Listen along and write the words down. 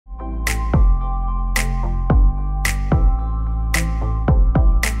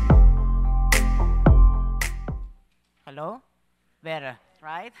better,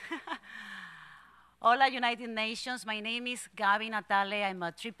 right? Hola, United Nations. My name is Gaby Natale. I'm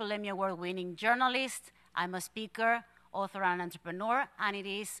a Triple Emmy Award-winning journalist. I'm a speaker, author, and entrepreneur, and it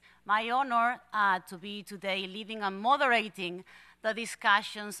is my honor to be today leading and moderating the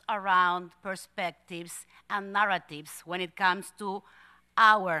discussions around perspectives and narratives when it comes to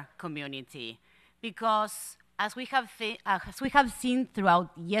our community. Because as we have seen throughout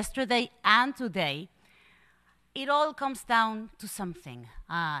yesterday and today, it all comes down to something.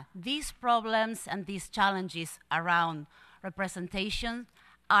 These problems and these challenges around representation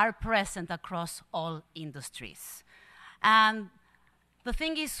are present across all industries. And the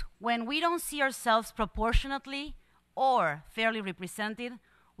thing is, when we don't see ourselves proportionately or fairly represented,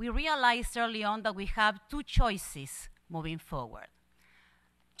 we realize early on that we have two choices moving forward.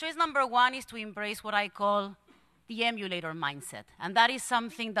 Choice number one is to embrace what I call the emulator mindset. And that is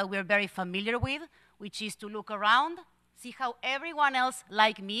something that we're very familiar with, which is to look around, see how everyone else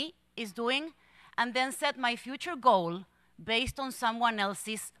like me is doing, and then set my future goal based on someone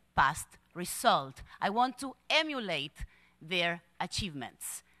else's past result. I want to emulate their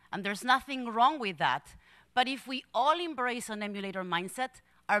achievements. And there's nothing wrong with that. But if we all embrace an emulator mindset,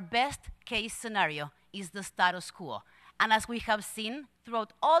 our best case scenario is the status quo. And as we have seen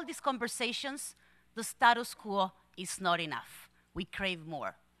throughout all these conversations, the status quo is not enough. We crave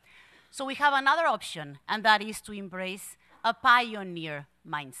more. So we have another option, and that is to embrace a pioneer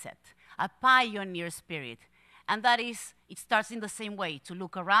mindset, a pioneer spirit. And that is, it starts in the same way, to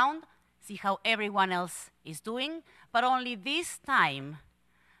look around, see how everyone else is doing, but only this time,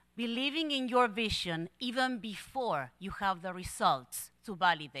 believing in your vision even before you have the results to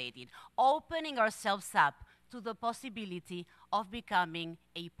validate it, opening ourselves up to the possibility of becoming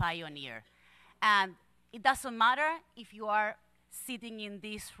a pioneer. And it doesn't matter if you are sitting in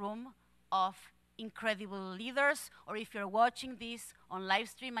this room of incredible leaders, or if you're watching this on live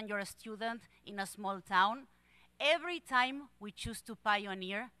stream and you're a student in a small town. Every time we choose to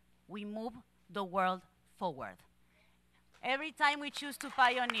pioneer, we move the world forward. Every time we choose to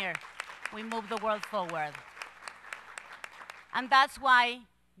pioneer, we move the world forward. And that's why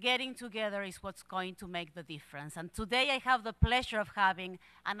getting together is what's going to make the difference. And today I have the pleasure of having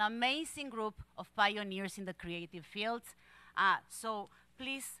an amazing group of pioneers in the creative fields. So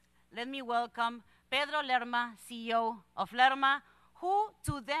please let me welcome Pedro Lerma, CEO of Lerma, who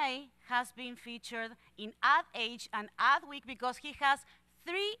today has been featured in Ad Age and Ad Week because he has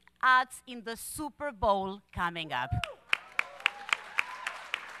 3 ads in the Super Bowl coming up.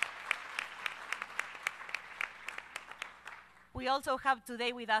 We also have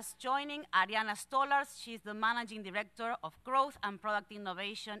today with us joining Ariana Stolarz. She's the Managing Director of Growth and Product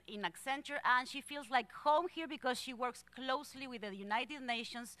Innovation in Accenture, and she feels like home here because she works closely with the United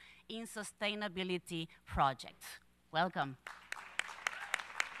Nations in sustainability projects. Welcome.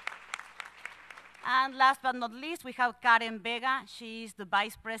 And last but not least, we have Vega. She is the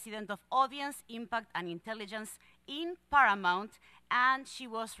Vice President of Audience, Impact, and Intelligence in Paramount, and she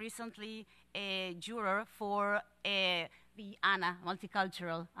was recently a juror for the ANA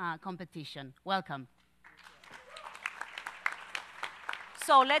multicultural competition. Welcome.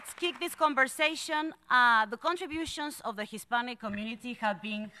 So let's kick this conversation. The contributions of the Hispanic community have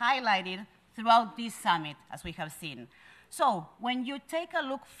been highlighted throughout this summit, as we have seen. So when you take a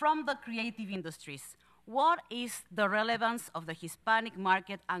look from the creative industries, what is the relevance of the Hispanic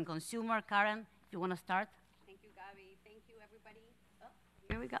market and consumer? Karen, if you want to start. Thank you, Gaby. Thank you, everybody. Oh,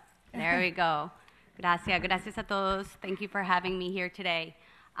 here we go. There we go. Gracias a todos. Thank you for having me here today.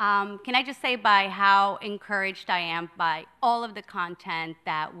 Can I just say by how encouraged I am by all of the content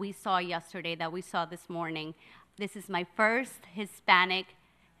that we saw yesterday, that we saw this morning. This is my first Hispanic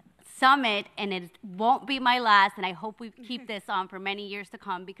summit, and it won't be my last, and I hope we keep this on for many years to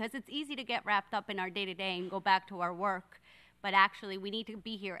come, because it's easy to get wrapped up in our day-to-day and go back to our work. But actually, we need to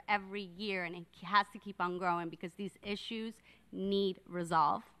be here every year, and it has to keep on growing because these issues need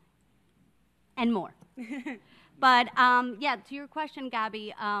resolve. And more. But yeah, to your question,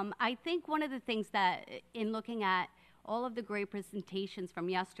 Gaby, I think one of the things that, in looking at all of the great presentations from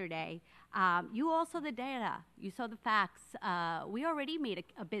yesterday, you also the data, you saw the facts. We already made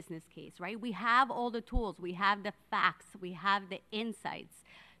a business case, right? We have all the tools, we have the facts, we have the insights.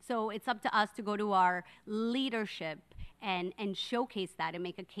 So it's up to us to go to our leadership and showcase that and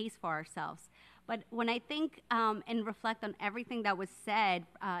make a case for ourselves. But when I think and reflect on everything that was said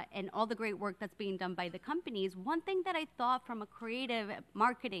and all the great work that's being done by the companies, one thing that I thought from a creative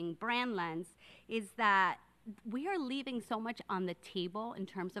marketing brand lens is that we are leaving so much on the table in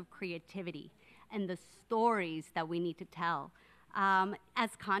terms of creativity and the stories that we need to tell.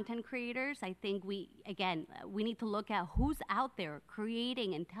 As content creators, I think we need to look at who's out there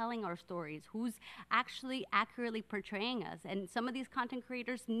creating and telling our stories, who's actually accurately portraying us. And some of these content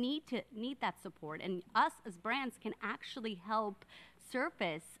creators need that support. And us as brands can actually help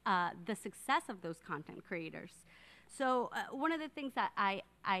surface the success of those content creators. So one of the things that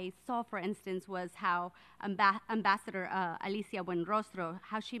I saw, for instance, was how Ambassador Alicia Buenrostro,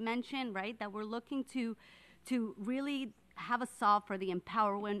 how she mentioned, right, that we're looking to really have a solve for the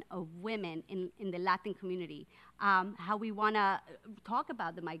empowerment of women in the Latin community. How we want to talk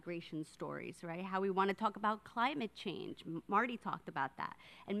about the migration stories, right? How we want to talk about climate change. Marty talked about that,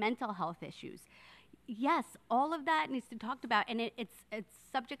 and mental health issues. Yes, all of that needs to be talked about, and it's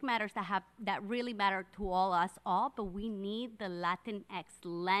subject matters that really matter to us all. But we need the Latinx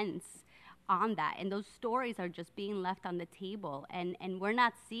lens on that, and those stories are just being left on the table, and we're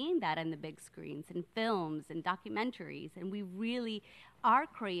not seeing that in the big screens, in films and documentaries, and we really are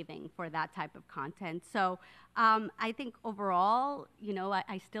craving for that type of content. So I think overall,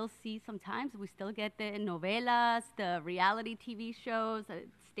 I still see sometimes we still get the novelas, the reality TV shows.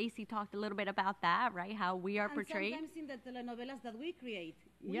 Stacy talked a little bit about that, right? How we are portrayed. Sometimes in the telenovelas that we create,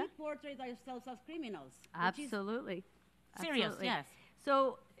 we portray ourselves as criminals. Absolutely. Serious, Absolutely. yes.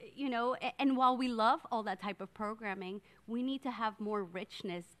 So, and while we love all that type of programming, we need to have more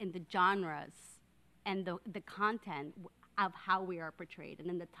richness in the genres and the content of how we are portrayed and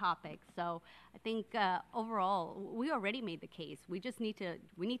in the topics. So I think overall, we already made the case. We just need to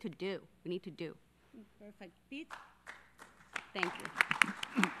do. Perfect. Pete? Thank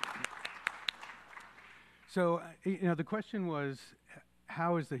you. So, the question was,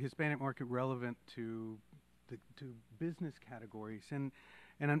 how is the Hispanic market relevant to business categories? And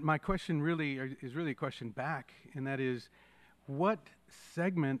my question is really a question back, and that is, what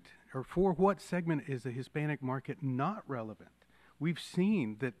segment is the Hispanic market not relevant? We've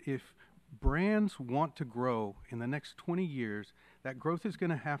seen that if brands want to grow in the next 20 years, that growth is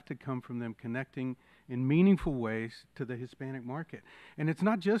going to have to come from them connecting in meaningful ways to the Hispanic market. And it's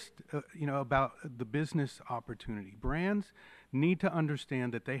not just about the business opportunity. Brands need to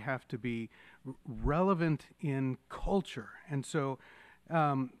understand that they have to be relevant in culture. And so,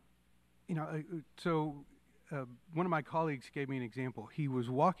 one of my colleagues gave me an example. He was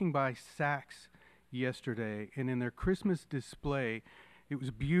walking by Saks yesterday, and in their Christmas display, it was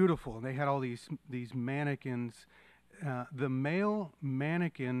beautiful, and they had all these mannequins. The male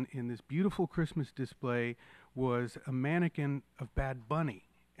mannequin in this beautiful Christmas display was a mannequin of Bad Bunny.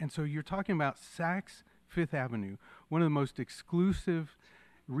 And so you're talking about Saks Fifth Avenue, one of the most exclusive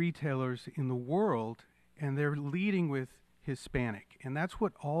retailers in the world, and they're leading with Hispanic. And that's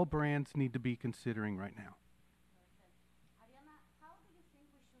what all brands need to be considering right now. Ariana, how do you think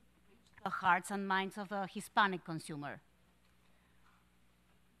we should reach the hearts and minds of the Hispanic consumer?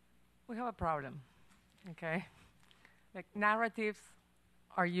 We have a problem, okay? Like, narratives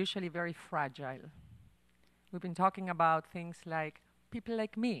are usually very fragile. We've been talking about things like people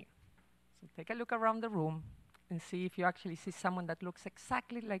like me. So take a look around the room and see if you actually see someone that looks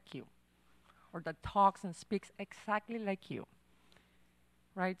exactly like you, or that talks and speaks exactly like you,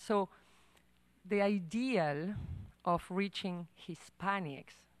 right? So the ideal of reaching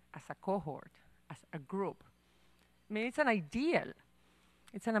Hispanics as a cohort, as a group, I mean, it's an ideal.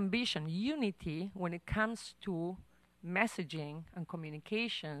 It's an ambition. Unity, when it comes to messaging and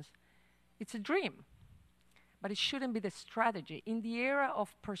communications, it's a dream. But it shouldn't be the strategy. In the era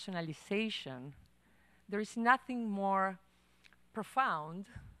of personalization, there is nothing more profound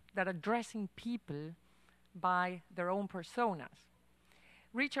than addressing people by their own personas.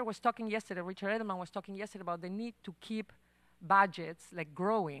 Richard Lerma was talking yesterday about the need to keep budgets like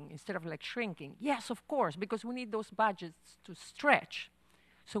growing instead of like shrinking. Yes, of course, because we need those budgets to stretch,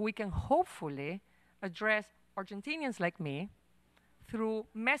 so we can hopefully address Argentinians like me through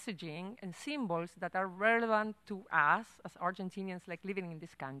messaging and symbols that are relevant to us as Argentinians like living in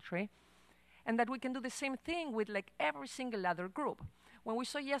this country, and that we can do the same thing with like every single other group. When we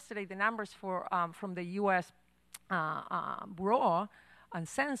saw yesterday the numbers for from the U.S. Bureau and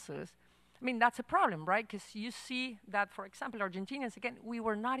Census, I mean, that's a problem, right? Because you see that, for example, Argentinians, again, we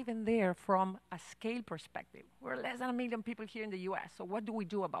were not even there from a scale perspective. We're less than 1 million people here in the US, so what do we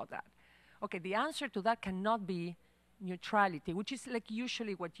do about that? Okay, the answer to that cannot be neutrality, which is like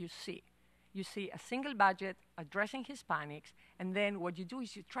usually what you see. You see a single budget addressing Hispanics, and then what you do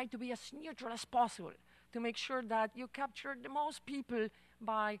is you try to be as neutral as possible to make sure that you capture the most people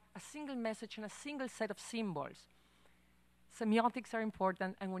by a single message and a single set of symbols. semiotics are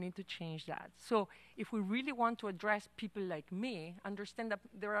important, and we need to change that. So if we really want to address people like me, understand that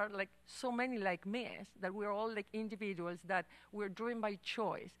there are like so many like me, that we're all like individuals, that we're driven by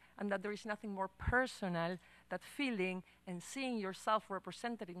choice, and that there is nothing more personal than feeling and seeing yourself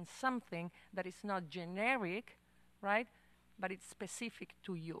represented in something that is not generic, right? But it's specific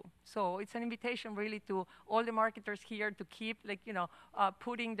to you. So it's an invitation really to all the marketers here to keep like,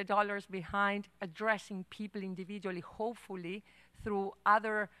 putting the dollars behind addressing people individually, hopefully through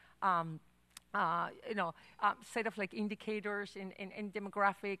other set of like indicators in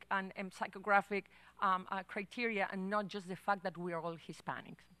demographic and psychographic criteria, and not just the fact that we are all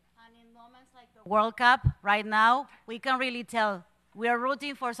Hispanics. And in moments like the World Cup right now, we can really tell we are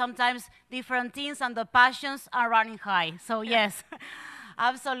rooting for sometimes different teams, and the passions are running high. So yes,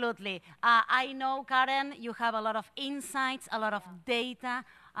 absolutely. I know, Karen, you have a lot of insights, a lot of data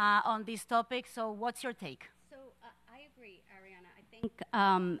on this topic. So what's your take? So I agree, Ariana. I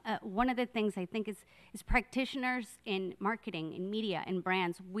think one of the things I think is practitioners in marketing, in media, in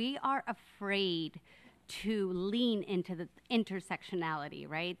brands, we are afraid to lean into the intersectionality,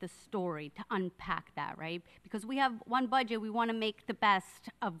 right? The story, to unpack that, right? Because we have one budget, we want to make the best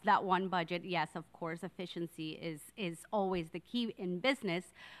of that one budget. Yes, of course, efficiency is always the key in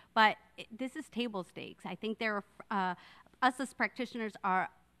business, but this is table stakes. I think us as practitioners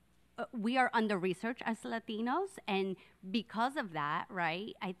we are under researched as Latinos, and because of that,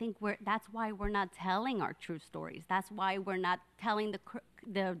 right, I think that's why we're not telling our true stories. That's why we're not telling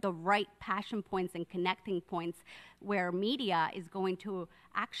the right passion points and connecting points, where media is going to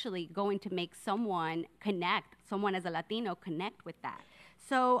make someone as a Latino connect with that.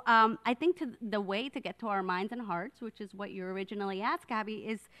 So I think the way to get to our minds and hearts, which is what you originally asked, Gaby,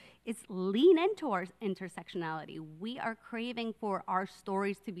 is lean into our intersectionality. We are craving for our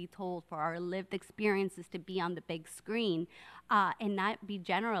stories to be told, for our lived experiences to be on the big screen, and not be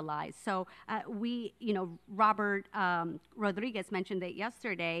generalized. So Robert Rodriguez mentioned it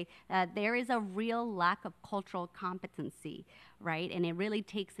yesterday, there is a real lack of cultural competency, right? And it really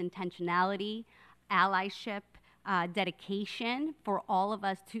takes intentionality, allyship, dedication for all of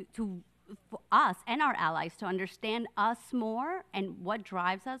us for us and our allies to understand us more and what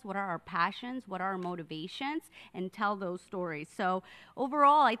drives us, what are our passions, what are our motivations, and tell those stories. So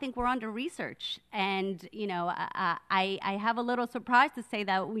overall, I think we're under research, and I have a little surprise to say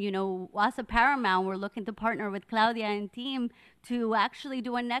that us at Paramount, we're looking to partner with Claudia and team to actually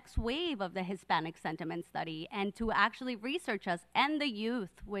do a next wave of the Hispanic sentiment study, and to actually research us and the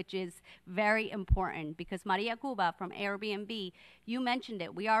youth, which is very important, because Maria Cuba from Airbnb, you mentioned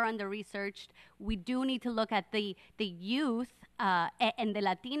it, we are under-researched. We do need to look at the youth and the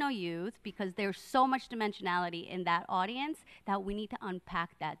Latino youth, because there's so much dimensionality in that audience that we need to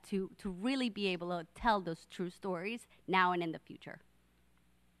unpack that to really be able to tell those true stories now and in the future.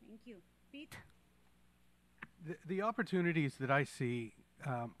 Thank you. Pete? The opportunities that I see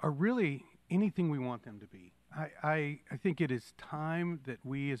are really anything we want them to be. I think it is time that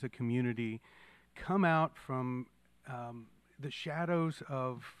we as a community come out from the shadows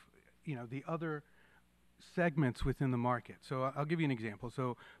of the other segments within the market. So I'll give you an example.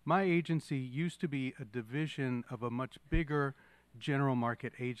 So my agency used to be a division of a much bigger general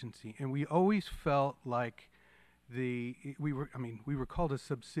market agency, and we always felt like we were called a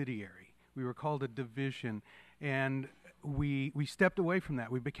subsidiary. We were called a division, and we stepped away from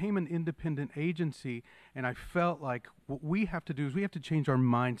that. We became an independent agency, and I felt like what we have to do is we have to change our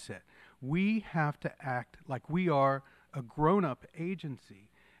mindset. We have to act like we are a grown-up agency.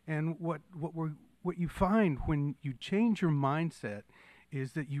 And what you find when you change your mindset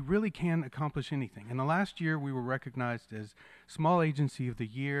is that you really can accomplish anything. In the last year, we were recognized as Small Agency of the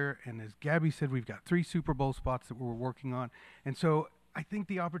Year, and as Gaby said, we've got 3 Super Bowl spots that we're working on. And so I think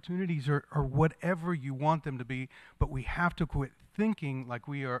the opportunities are whatever you want them to be, but we have to quit thinking like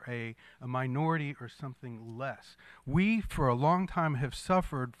we are a minority or something less. We, for a long time, have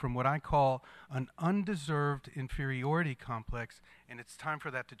suffered from what I call an undeserved inferiority complex, and it's time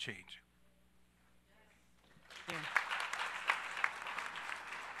for that to change. Yeah.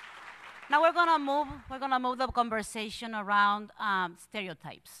 Now we're gonna move the conversation around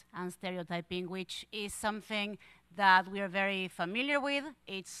stereotypes and stereotyping, which is something that we are very familiar with.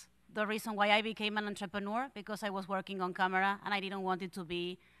 It's the reason why I became an entrepreneur, because I was working on camera and I didn't want it to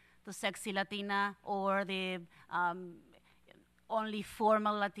be the sexy Latina or the only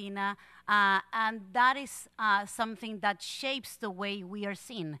formal Latina. And that is something that shapes the way we are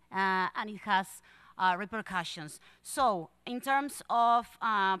seen, and it has repercussions. So in terms of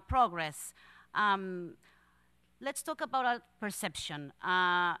progress, let's talk about perception.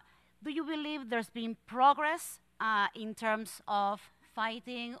 Do you believe there's been progress in terms of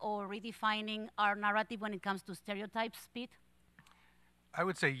fighting or redefining our narrative when it comes to stereotypes, Pete? I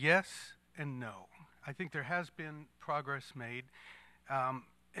would say yes and no. I think there has been progress made.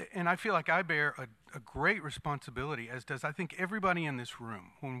 And I feel like I bear a great responsibility, as does I think everybody in this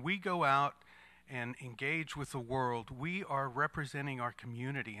room. When we go out and engage with the world, we are representing our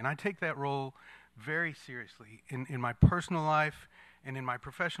community. And I take that role very seriously. In my personal life and in my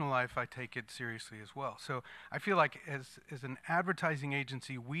professional life, I take it seriously as well. So I feel like as an advertising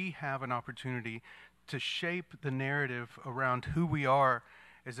agency, we have an opportunity to shape the narrative around who we are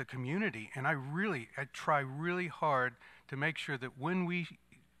as a community. And I try really hard to make sure that when we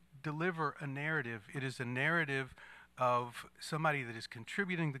deliver a narrative, it is a narrative of somebody that is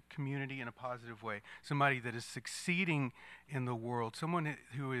contributing to the community in a positive way, somebody that is succeeding in the world, someone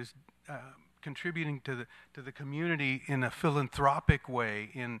who is contributing to the community in a philanthropic way,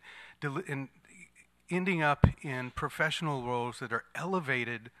 in ending up in professional roles that are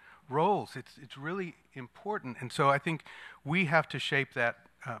elevated roles. It's really important, and so I think we have to shape that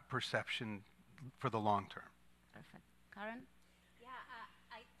perception for the long term. Perfect. Karen? Yeah,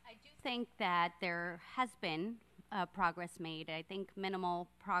 I do think that there has been progress made. I think minimal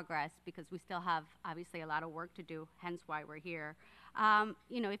progress because we still have obviously a lot of work to do, hence why we're here.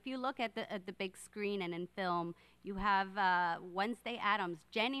 If you look at the big screen and in film, you have Wednesday Addams,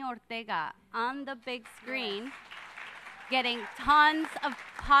 Jenny Ortega on the big screen, getting tons of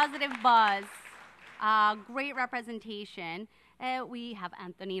positive buzz, great representation. We have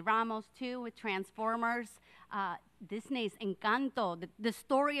Anthony Ramos too with Transformers. Disney's Encanto, the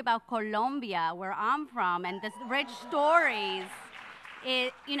story about Colombia, where I'm from, and the rich stories.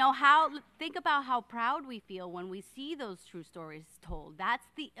 Think about how proud we feel when we see those true stories told. That's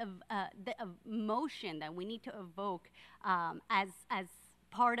the emotion that we need to evoke as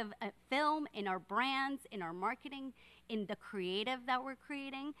part of a film, in our brands, in our marketing, in the creative that we're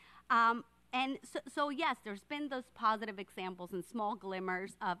creating. And so yes, there's been those positive examples and small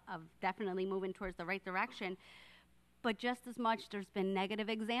glimmers of definitely moving towards the right direction. But just as much, there's been negative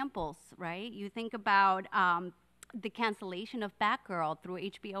examples, right? You think about the cancellation of Batgirl through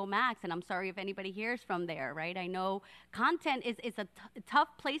HBO Max, and I'm sorry if anybody hears from there, right? I know content is a tough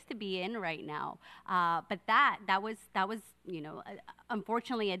place to be in right now, but that was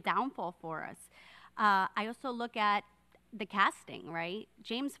unfortunately a downfall for us. I also look at the casting, right?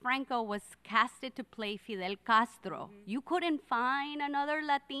 James Franco was casted to play Fidel Castro. Mm-hmm. You couldn't find another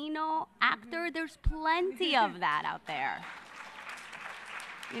Latino actor. There's plenty of that out there.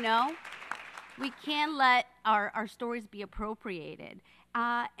 We can't let our stories be appropriated.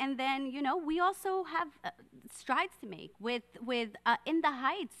 And then, we also have strides to make with In the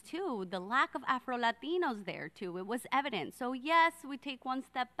Heights, too. The lack of Afro-Latinos there, too. It was evident. So, yes, we take one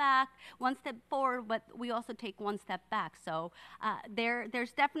step forward, but we also take one step back. So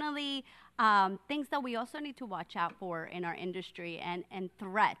there's definitely things that we also need to watch out for in our industry and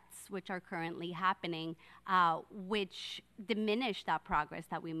threats which are currently happening, which diminish that progress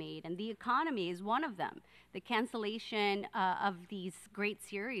that we made. And the economy is one of them. The cancellation of these great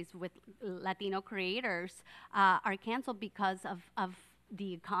series with Latino creators are canceled because of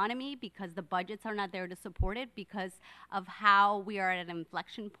the economy, because the budgets are not there to support it, because of how we are at an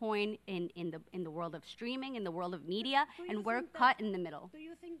inflection point in the world of streaming, in the world of media, and we're cut in the middle. Do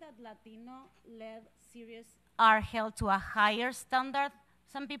you think that Latino-led series are held to a higher standard?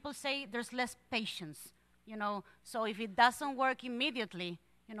 Some people say there's less patience, so if it doesn't work immediately,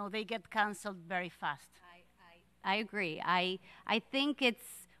 they get canceled very fast. I agree. I think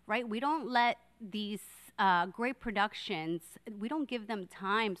it's, right, we don't let these great productions, we don't give them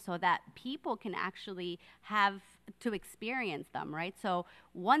time so that people can actually have to experience them, right? So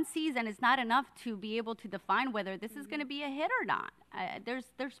one season is not enough to be able to define whether this is going to be a hit or not.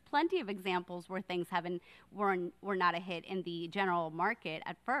 There's plenty of examples where things were not a hit in the general market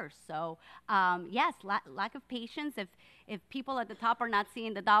at first. So yes, lack of patience. If people at the top are not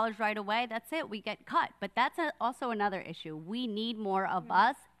seeing the dollars right away, that's it. We get cut. But that's also another issue. We need more of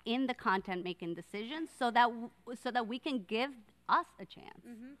us in the content making decisions so that we can give us a chance.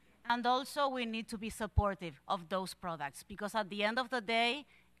 Mm-hmm. And also we need to be supportive of those products, because at the end of the day,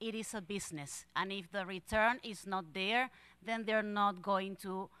 it is a business. And if the return is not there, then they're not going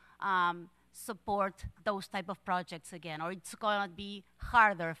to support those type of projects again, or it's going to be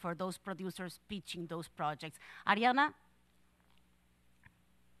harder for those producers pitching those projects. Ariana?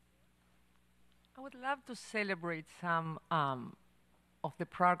 I would love to celebrate some of the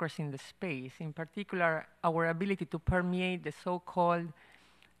progress in the space, in particular, our ability to permeate the so-called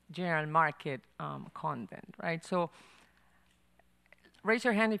general market content, right? So Raise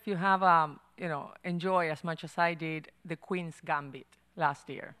your hand if you have, enjoy as much as I did the Queen's Gambit last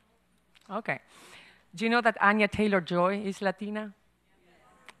year. Okay. Do you know that Anya Taylor-Joy is Latina?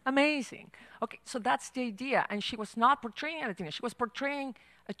 Amazing. Okay, so that's the idea. And she was not portraying a Latina. She was portraying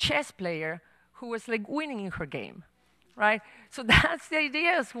a chess player who was like winning in her game, right? So that's the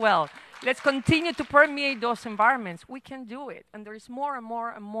idea as well. Let's continue to permeate those environments. We can do it. And there is more and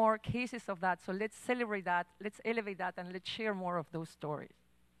more and more cases of that. So let's celebrate that, let's elevate that, and let's share more of those stories.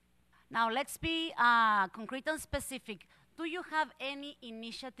 Now, let's be concrete and specific. Do you have any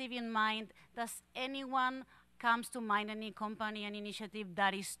initiative in mind? Does anyone comes to mind, any company, an initiative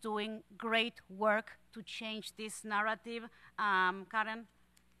that is doing great work to change this narrative? Karen?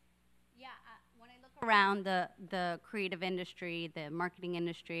 Yeah, when I look around the creative industry, the marketing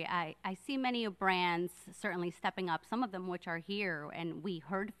industry, I see many brands certainly stepping up, some of them which are here and we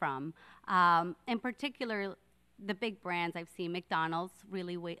heard from. In particular, the big brands I've seen, McDonald's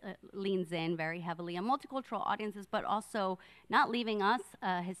really leans in very heavily on multicultural audiences, but also not leaving us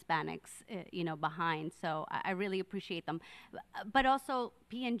Hispanics, behind. So I really appreciate them. But also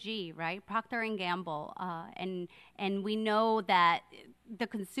P&G, right? Procter & Gamble, and we know that the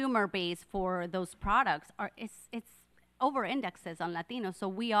consumer base for those products it's over-indexes on Latinos, so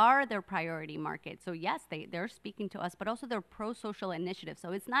we are their priority market. So yes, they're speaking to us, but also they're pro-social initiatives.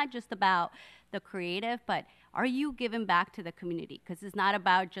 So it's not just about the creative, but are you giving back to the community? Because it's not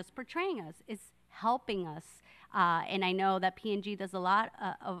about just portraying us, it's helping us. And I know that P&G does a lot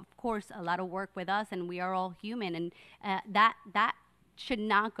of work with us, and we are all human, and that should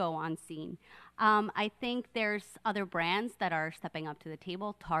not go unseen. I think there's other brands that are stepping up to the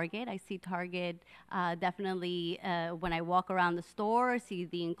table. Target, I see Target definitely when I walk around the store, see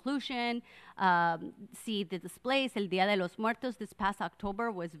the inclusion, see the displays. El Día de los Muertos this past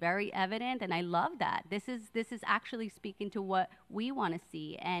October was very evident, and I love that. This is actually speaking to what we want to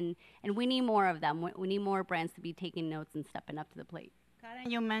see, and we need more of them. We need more brands to be taking notes and stepping up to the plate.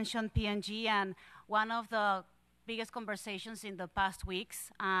 Karen, you mentioned P&G, and one of the biggest conversations in the past weeks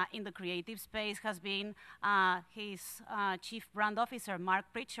in the creative space has been his chief brand officer, Mark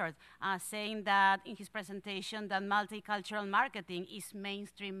Pritchard, saying that in his presentation that multicultural marketing is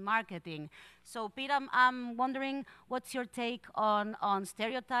mainstream marketing. So, Peter, I'm wondering what's your take on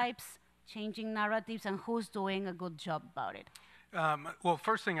stereotypes, changing narratives, and who's doing a good job about it? Well,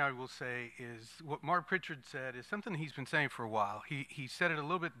 first thing I will say is what Mark Pritchard said is something he's been saying for a while. He said it a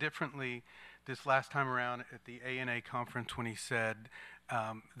little bit differently this last time around at the ANA conference when he said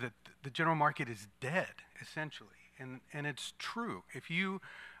that the general market is dead, essentially. And it's true. If you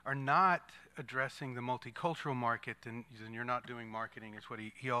are not addressing the multicultural market, then you're not doing marketing, is what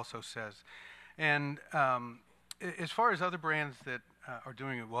he also says. And as far as other brands that are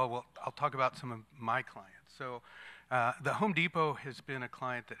doing it well, I'll talk about some of my clients. So the Home Depot has been a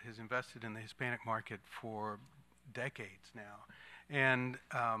client that has invested in the Hispanic market for decades now. And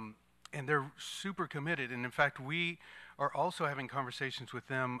they're super committed. And in fact, we are also having conversations with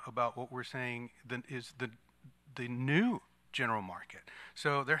them about what we're saying is the new general market.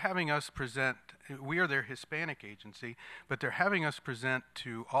 So they're having us present, we are their Hispanic agency, but they're having us present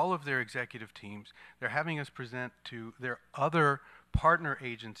to all of their executive teams. They're having us present to their other partner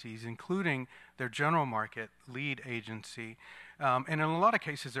agencies, including their general market lead agency. And in a lot of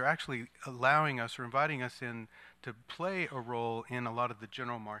cases, they're actually allowing us or inviting us in to play a role in a lot of the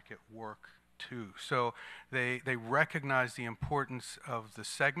general market work too. So they recognize the importance of the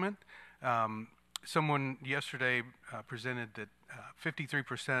segment. Someone yesterday presented that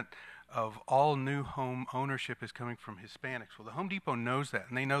 53% of all new home ownership is coming from Hispanics. Well, the Home Depot knows that,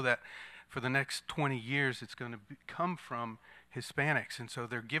 and they know that for the next 20 years it's going to come from Hispanics. And so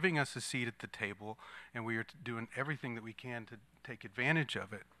they're giving us a seat at the table, and we are doing everything that we can to take advantage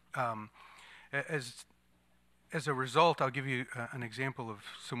of it. As a result, I'll give you an example of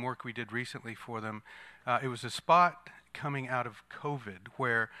some work we did recently for them. It was a spot coming out of COVID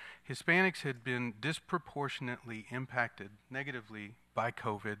where Hispanics had been disproportionately impacted negatively by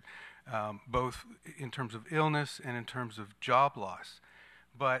COVID, both in terms of illness and in terms of job loss.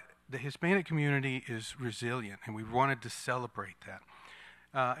 But the Hispanic community is resilient, and we wanted to celebrate that.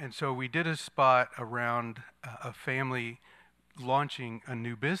 And so we did a spot around a family launching a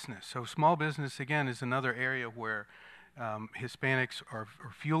new business. So small business, again, is another area where Hispanics are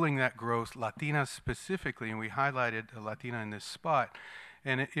fueling that growth, Latinas specifically, and we highlighted a Latina in this spot.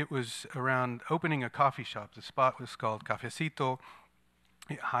 And it was around opening a coffee shop. The spot was called Cafecito.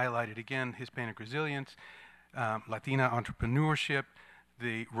 It highlighted, again, Hispanic resilience, Latina entrepreneurship,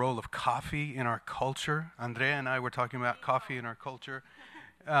 the role of coffee in our culture. Andrea and I were talking about coffee in our culture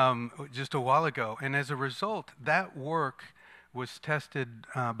just a while ago. And as a result, that work was tested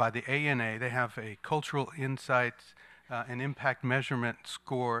by the ANA. They have a cultural insights and impact measurement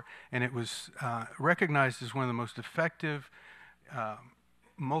score, and it was recognized as one of the most effective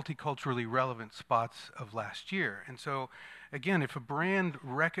multiculturally relevant spots of last year. And so, again, if a brand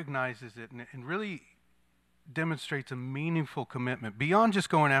recognizes it and really demonstrates a meaningful commitment beyond just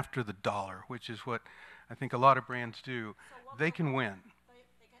going after the dollar, which is what I think a lot of brands do, they can win.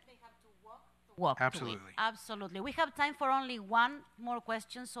 They have to walk Absolutely. to it. Absolutely. We have time for only one more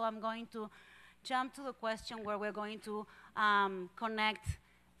question, so I'm going to jump to the question where we're going to connect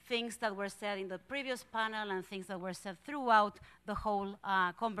things that were said in the previous panel and things that were said throughout the whole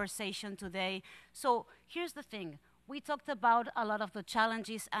conversation today. So here's the thing. We talked about a lot of the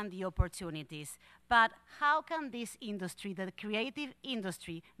challenges and the opportunities, but how can this industry, the creative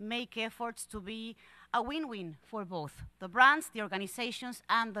industry, make efforts to be a win-win for both the brands, the organizations,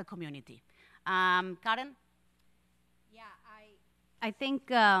 and the community? Karen? Yeah, I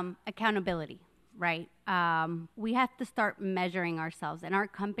think accountability, right? We have to start measuring ourselves. And our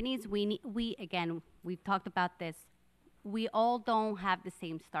companies, again, we've talked about this. We all don't have the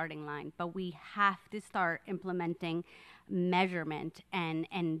same starting line, but we have to start implementing measurement and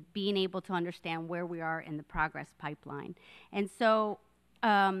being able to understand where we are in the progress pipeline. And so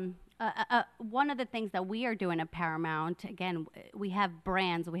one of the things that we are doing at Paramount, again, we have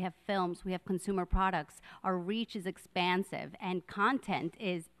brands, we have films, we have consumer products. Our reach is expansive, and content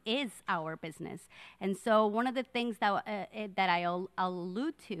is our business. And so one of the things that I'll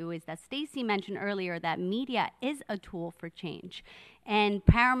allude to is that Stacy mentioned earlier that media is a tool for change. And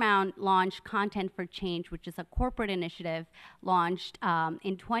Paramount launched Content for Change, which is a corporate initiative launched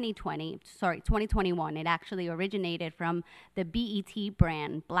in 2021. It actually originated from the BET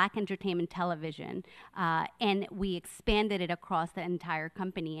brand, Black Entertainment Television, and we expanded it across the entire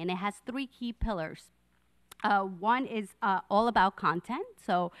company. And it has 3 key pillars. One is all about content,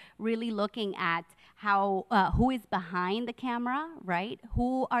 so really looking at how who is behind the camera, right?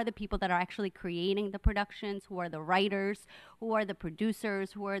 Who are the people that are actually creating the productions? Who are the writers? Who are the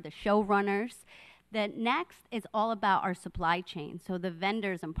producers? Who are the showrunners? The next is all about our supply chain, so the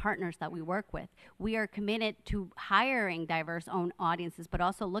vendors and partners that we work with. We are committed to hiring diverse-owned audiences, but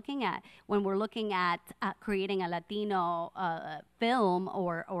also looking at, when we're looking at creating a Latino film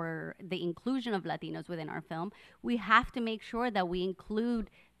or the inclusion of Latinos within our film, we have to make sure that we include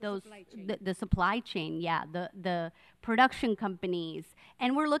those the supply chain, the production companies,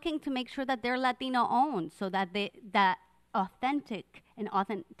 and we're looking to make sure that they're Latino-owned, so that that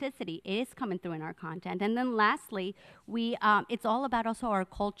authenticity is coming through in our content. And then lastly, it's all about also our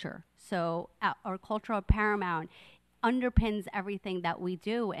culture. So our culture of Paramount underpins everything that we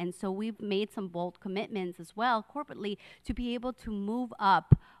do. And so we've made some bold commitments as well corporately to be able to move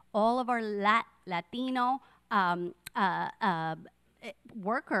up all of our Latino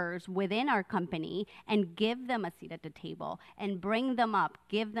workers within our company and give them a seat at the table and bring them up,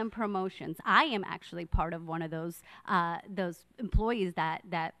 give them promotions. I am actually part of one of those employees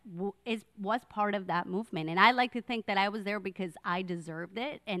that was part of that movement, and I like to think that I was there because I deserved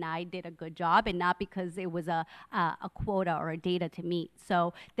it and I did a good job, and not because it was a quota or a data to meet.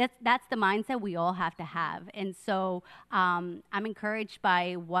 So that's the mindset we all have to have. And so I'm encouraged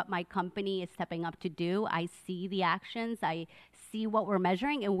by what my company is stepping up to do. I see the actions. I see what we're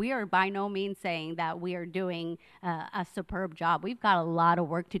measuring, and we are by no means saying that we are doing a superb job. We've got a lot of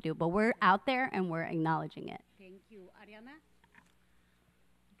work to do, but we're out there and we're acknowledging it. Thank you. Ariana?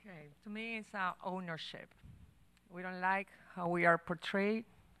 Okay, to me it's ownership. We don't like how we are portrayed.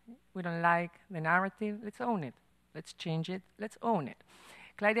 We don't like the narrative. Let's own it. Let's change it. Let's own it.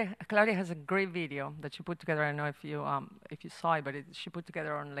 Claudia has a great video that she put together. I don't know if you saw it, but she put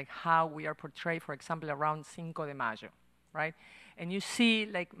together on like how we are portrayed, for example, around Cinco de Mayo, right? And you see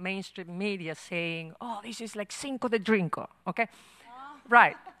like mainstream media saying, oh, this is like Cinco de Drinko, okay?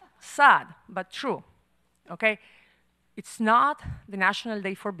 Right, sad, but true, okay? It's not the National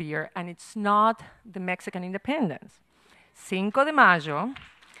Day for Beer, and it's not the Mexican independence. Cinco de Mayo,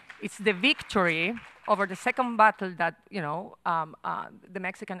 it's the victory over the second battle that, the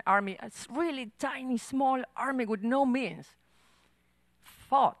Mexican army, a really tiny, small army with no means,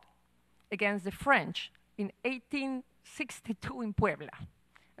 fought against the French in 1862 in Puebla,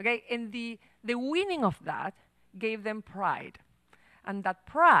 okay? And the winning of that gave them pride. And that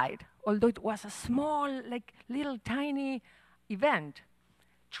pride, although it was a small, like little tiny event,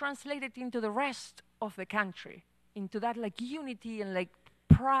 translated into the rest of the country, into that like unity and like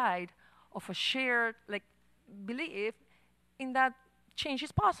pride of a shared like belief in that change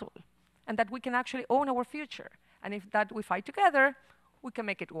is possible and that we can actually own our future. And if that we fight together, we can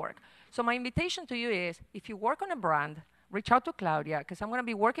make it work. So my invitation to you is, if you work on a brand, reach out to Claudia, because I'm going to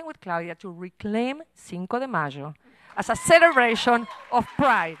be working with Claudia to reclaim Cinco de Mayo as a celebration of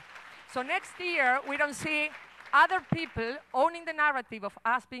pride. So next year, we don't see other people owning the narrative of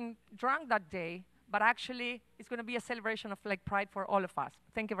us being drunk that day, but actually it's going to be a celebration of like pride for all of us.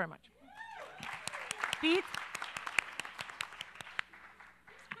 Thank you very much. Pete?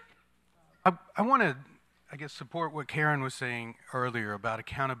 I want to, I guess, support what Karen was saying earlier about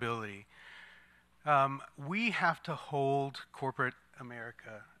accountability. We have to hold corporate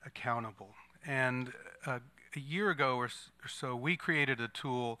America accountable. And a year ago or so, we created a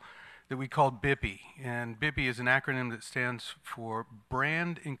tool that we called BIPI. And BIPI is an acronym that stands for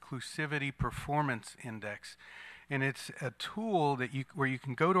Brand Inclusivity Performance Index. And it's a tool that where you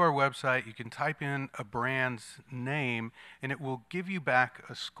can go to our website, you can type in a brand's name, and it will give you back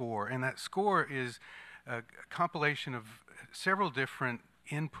a score. And that score is a compilation of several different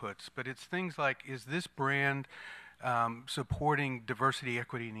inputs, but it's things like, is this brand supporting diversity,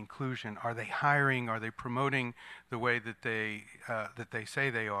 equity, and inclusion? Are they hiring? Are they promoting the way that they say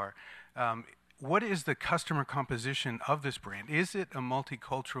they are? What is the customer composition of this brand? Is it a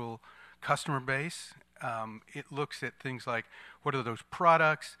multicultural customer base? It looks at things like, what are those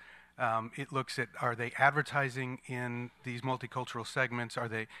products? It looks at, are they advertising in these multicultural segments?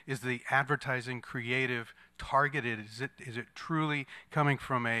 Is the advertising creative targeted? Is it truly coming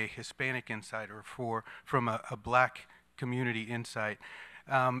from a Hispanic insight or from a black community insight?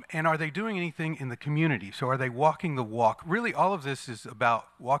 And are they doing anything in the community? So are they walking the walk? Really, all of this is about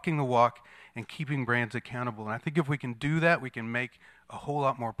walking the walk and keeping brands accountable. And I think if we can do that, we can make a whole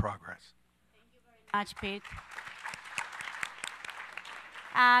lot more progress. Much, Pete.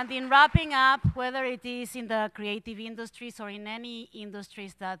 And in wrapping up, whether it is in the creative industries or in any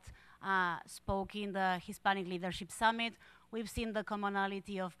industries that spoke in the Hispanic Leadership Summit, we've seen the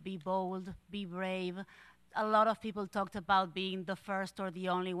commonality of be bold, be brave. A lot of people talked about being the first or the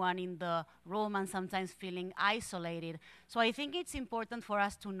only one in the room and sometimes feeling isolated. So I think it's important for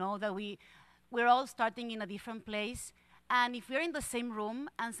us to know that we're all starting in a different place. And if we're in the same room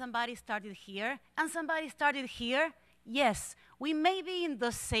and somebody started here and somebody started here, yes, we may be in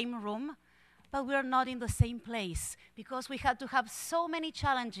the same room, but we're not in the same place because we had to have so many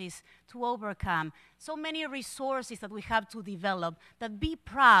challenges to overcome, so many resources that we have to develop, that be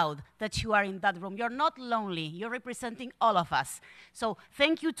proud that you are in that room. You're not lonely. You're representing all of us. So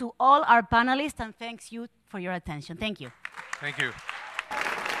thank you to all our panelists, and thanks you for your attention. Thank you. Thank you.